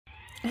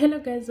Hello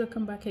guys,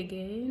 welcome back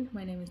again.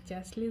 My name is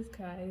Jaslis,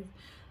 guys.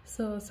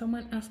 So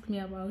someone asked me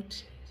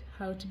about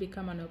how to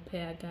become an au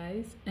pair,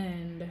 guys,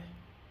 and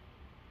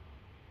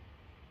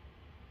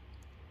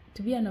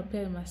to be an au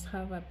pair you must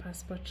have a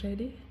passport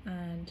ready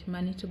and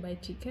money to buy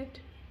ticket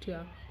to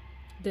your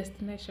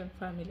destination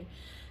family.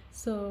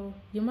 So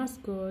you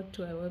must go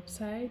to a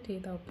website,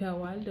 either Aupair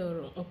World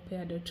or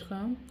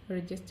Aupair.com,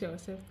 register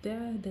yourself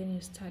there, then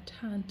you start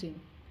hunting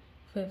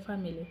for a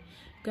family.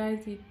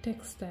 Guys, it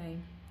takes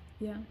time.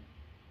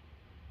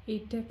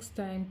 It takes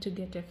time to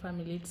get a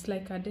family. It's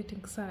like a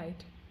dating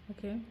site,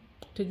 okay,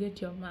 to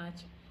get your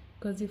match,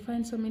 because you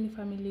find so many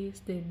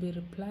families, they'll be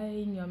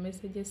replying your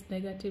messages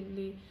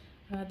negatively,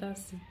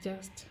 others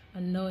just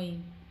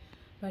annoying,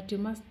 but you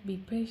must be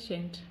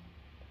patient,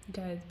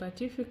 guys.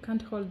 But if you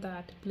can't hold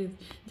that, please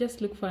just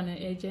look for an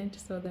agent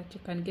so that you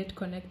can get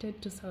connected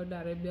to Saudi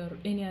Arabia or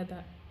any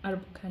other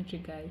Arab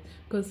country, guys,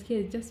 because here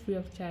it's just free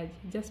of charge.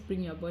 Just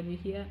bring your body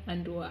here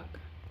and work.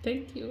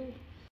 Thank you.